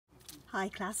Hi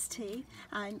Class 2,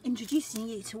 I'm introducing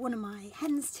you to one of my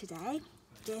hens today.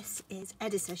 This is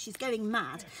Edisa. She's going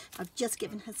mad. I've just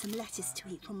given her some lettuce to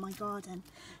eat from my garden,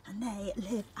 and they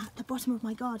live at the bottom of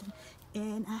my garden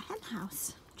in a hen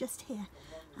house just here,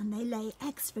 and they lay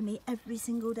eggs for me every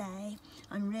single day.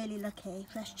 I'm really lucky.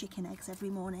 Fresh chicken eggs every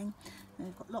morning.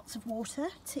 They've got lots of water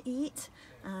to eat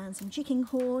and some chicken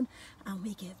corn, and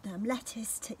we give them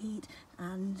lettuce to eat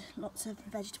and lots of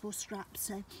vegetable scraps,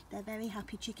 so they're very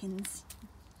happy chickens.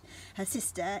 Her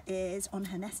sister is on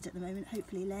her nest at the moment,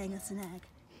 hopefully laying us an egg.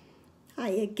 Hi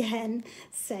again.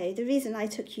 So the reason I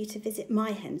took you to visit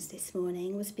my hens this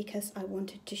morning was because I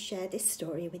wanted to share this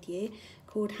story with you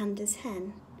called Handa's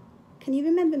Hen. Can you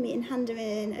remember meeting Handa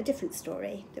in a different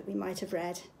story that we might have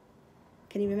read?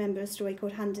 Can you remember a story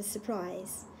called Handa's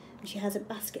Surprise? And she has a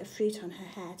basket of fruit on her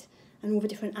head, and all the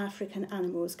different African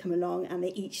animals come along and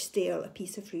they each steal a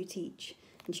piece of fruit each,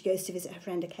 and she goes to visit her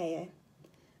friend Akayo.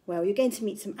 Well, you're going to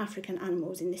meet some African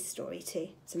animals in this story too,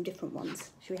 some different ones.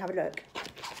 Shall we have a look?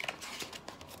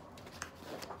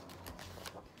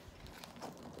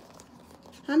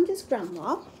 Handa's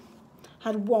grandma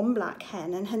had one black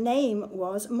hen and her name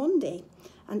was Mondi,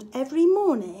 and every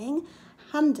morning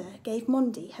Handa gave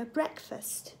Mondi her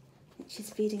breakfast. She's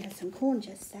feeding her some corn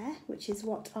just there, which is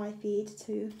what I feed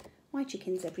to my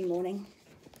chickens every morning.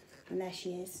 And there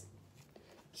she is.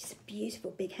 She's a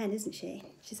beautiful big hen, isn't she?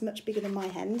 She's much bigger than my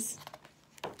hens.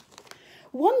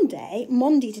 One day,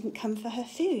 Mondi didn't come for her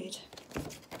food.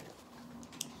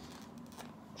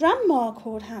 Grandma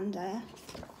called Handa.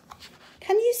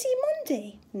 "Can you see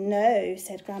Mondi?" "No,"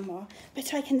 said Grandma,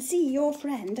 "but I can see your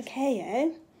friend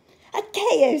Akayo."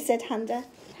 "Akayo," said Handa,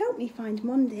 "help me find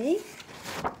Mondi."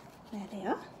 There they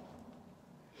are.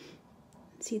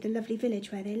 See the lovely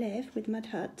village where they live with mud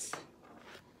huts.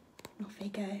 Off they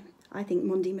go. I think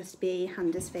Mondi must be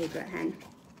Handa's favourite hen.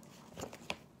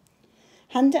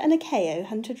 Handa and Akayo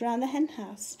hunted round the hen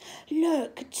house.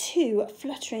 "Look, 2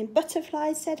 fluttering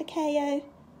butterflies," said Akayo.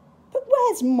 "But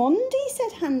where's Mondi?"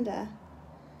 said Handa.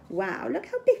 "Wow, look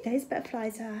how big those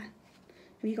butterflies are.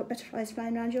 Have you got butterflies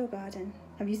flying around your garden?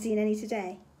 Have you seen any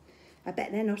today? I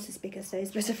bet they're not as big as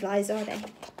those butterflies, are they?"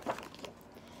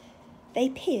 They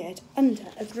peered under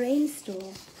a grain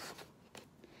store.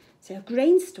 So a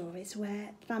grain store is where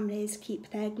families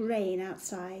keep their grain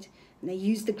outside, and they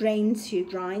use the grain to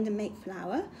grind and make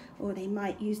flour, or they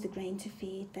might use the grain to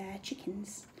feed their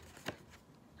chickens.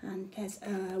 And there's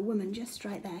a woman just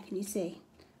right there, can you see?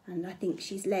 And I think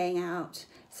she's laying out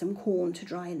some corn to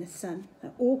dry in the sun.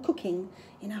 They're all cooking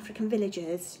in African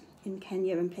villages in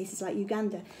Kenya and places like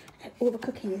Uganda. All the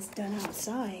cooking is done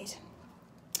outside.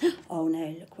 Oh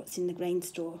no, look what's in the grain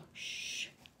store. Shh.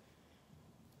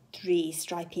 3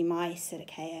 stripy mice, said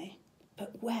Akayo.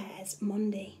 "But where's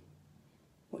Mondi?"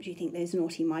 What do you think those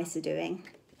naughty mice are doing?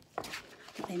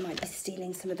 They might be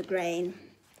stealing some of the grain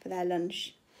for their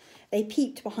lunch. They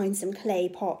peeped behind some clay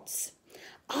pots.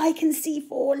 "I can see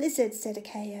 4 lizards," said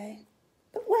Akayo.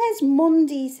 "But where's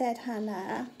Mondi?" said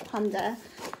Handa.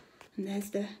 And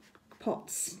there's the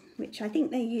pots, which I think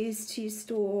they use to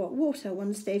store water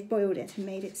once they've boiled it and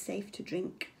made it safe to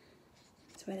drink.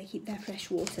 That's where they keep their fresh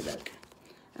water, look.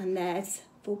 And there's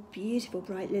 4 beautiful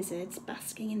bright lizards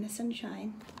basking in the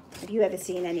sunshine. Have you ever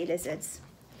seen any lizards?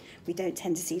 We don't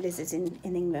tend to see lizards in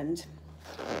England.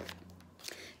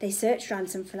 They searched round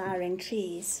some flowering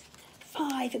trees.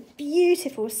 5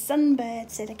 beautiful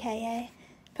sunbirds, said Akayo.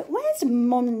 "But where's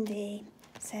Mondi?"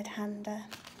 said Handa.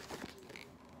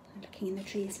 Looking in the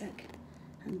trees, look,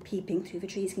 and peeping through the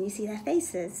trees. Can you see their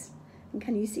faces? And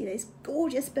can you see those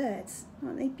gorgeous birds?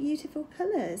 Aren't they beautiful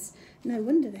colours? No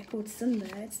wonder they're called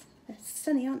sunbirds. They're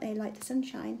sunny, aren't they, like the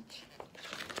sunshine?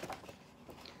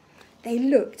 They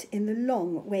looked in the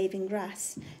long waving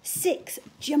grass. 6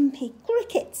 jumpy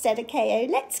crickets, said Akayo.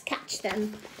 "Let's catch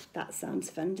them." That sounds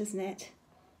fun, doesn't it?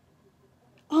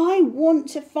 "I want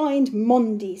to find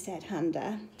Mondi," said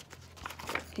Handa.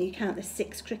 Can you count the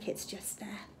 6 crickets just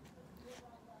there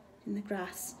in the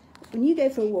grass? When you go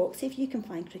for a walk, see if you can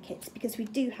find crickets, because we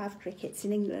do have crickets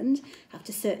in England. Have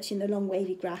to search in the long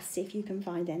wavy grass, see if you can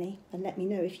find any, and let me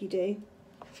know if you do.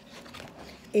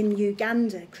 In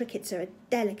Uganda, crickets are a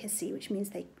delicacy, which means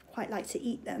they quite like to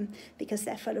eat them because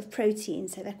they're full of protein,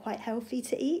 so they're quite healthy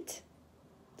to eat.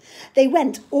 They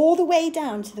went all the way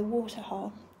down to the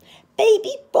waterhole.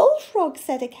 "Baby bullfrogs,"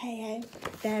 said Akayo.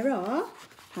 There are,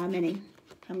 how many?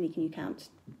 How many can you count?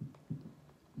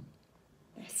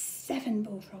 There's 7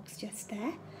 bullfrogs just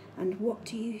there. And what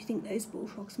do you think those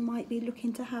bullfrogs might be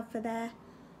looking to have for their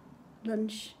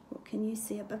lunch? What can you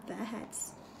see above their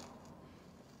heads?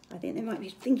 I think they might be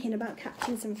thinking about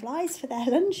catching some flies for their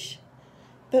lunch.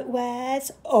 But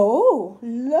where's... Oh,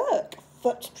 look!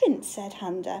 footprints, said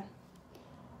Handa.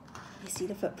 You see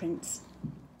the footprints?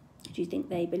 Do you think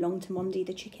they belong to Mondi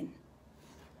the chicken?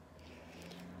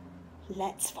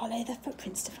 Let's follow the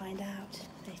footprints to find out.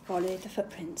 They followed the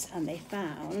footprints and they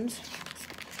found...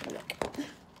 Let's have a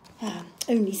look.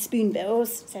 Only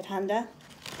spoonbills, said Handa.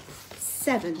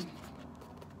 7. Is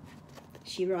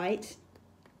she right?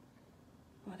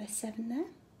 Are there 7 there?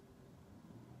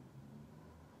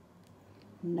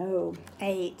 No,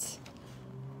 8.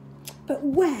 But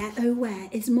where, oh where,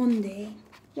 is Mondi?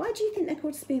 Why do you think they're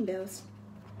called spoonbills?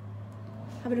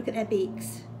 Have a look at their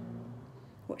beaks.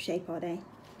 What shape are they?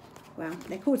 Well,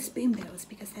 they're called spoonbills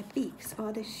because their beaks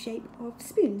are the shape of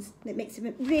spoons. That makes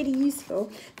them really useful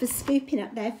for scooping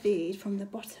up their food from the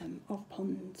bottom of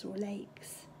ponds or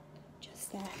lakes.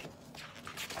 Just there.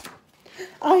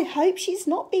 I hope she's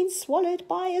not been swallowed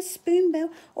by a spoonbill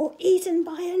or eaten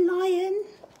by a lion,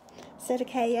 said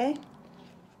Akayo.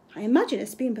 I imagine a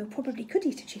spoonbill probably could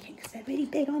eat a chicken because they're really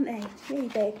big, aren't they? Really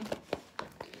big.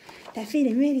 They're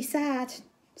feeling really sad,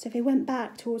 so they went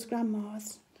back towards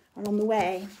Grandma's. And on the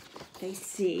way, they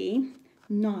see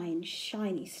 9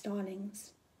 shiny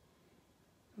starlings.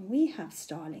 And we have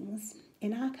starlings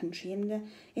in our country, in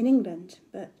England,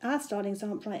 but our starlings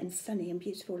aren't bright and sunny and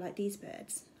beautiful like these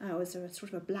birds. Ours are a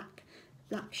sort of a black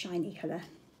shiny colour.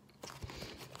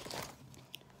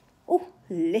 Oh,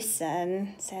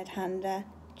 listen, said Handa.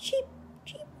 Cheep,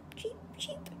 cheep, cheep,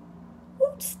 cheep.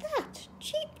 What's that?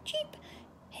 Cheep, cheep.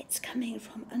 It's coming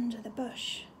from under the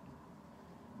bush.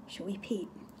 Shall we peep?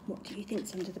 What do you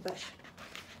think's under the bush?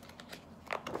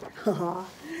 Oh,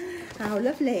 how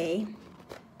lovely.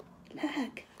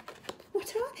 Look,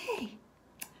 what are they?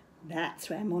 That's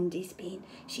where Mondi's been.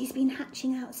 She's been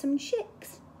hatching out some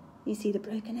chicks. You see the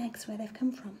broken eggs where they've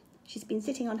come from. She's been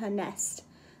sitting on her nest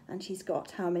and she's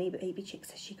got, how many baby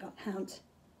chicks has she got? Count.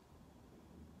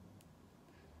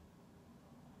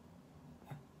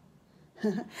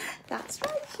 That's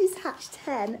right, she's hatched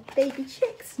 10 baby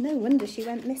chicks. No wonder she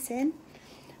went missing.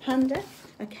 Handa,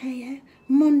 Akayo,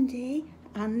 Mondi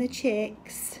and the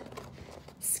chicks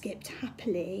skipped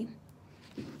happily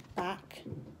back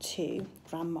to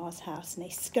Grandma's house and they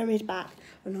scurried back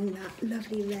along that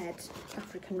lovely red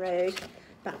African road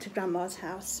back to Grandma's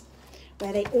house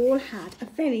where they all had a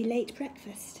very late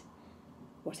breakfast.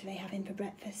 What are they having for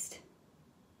breakfast?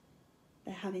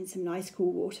 They're having some nice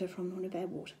cool water from one of their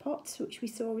water pots, which we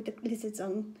saw with the lizards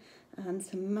on, and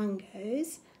some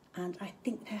mangoes. And I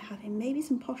think they're having maybe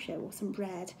some posho or some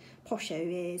bread.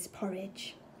 Posho is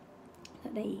porridge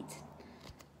that they eat.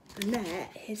 And there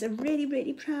is a really,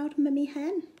 really proud mummy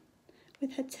hen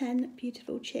with her 10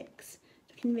 beautiful chicks,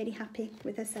 looking really happy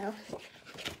with herself.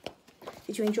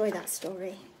 Did you enjoy that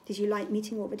story? Did you like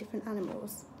meeting all the different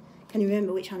animals? Can you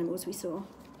remember which animals we saw?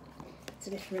 It's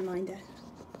a little reminder.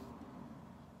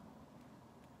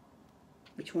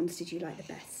 Which ones did you like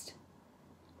the best?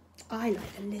 I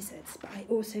like the lizards, but I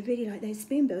also really like those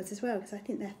spoonbills as well because I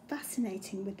think they're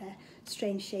fascinating with their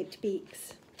strange shaped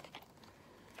beaks.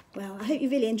 Well, I hope you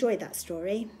really enjoyed that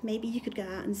story. Maybe you could go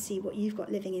out and see what you've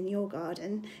got living in your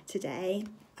garden today.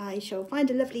 I shall find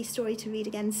a lovely story to read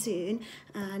again soon.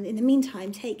 And in the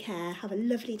meantime, take care, have a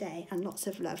lovely day and lots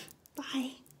of love.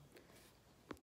 Bye.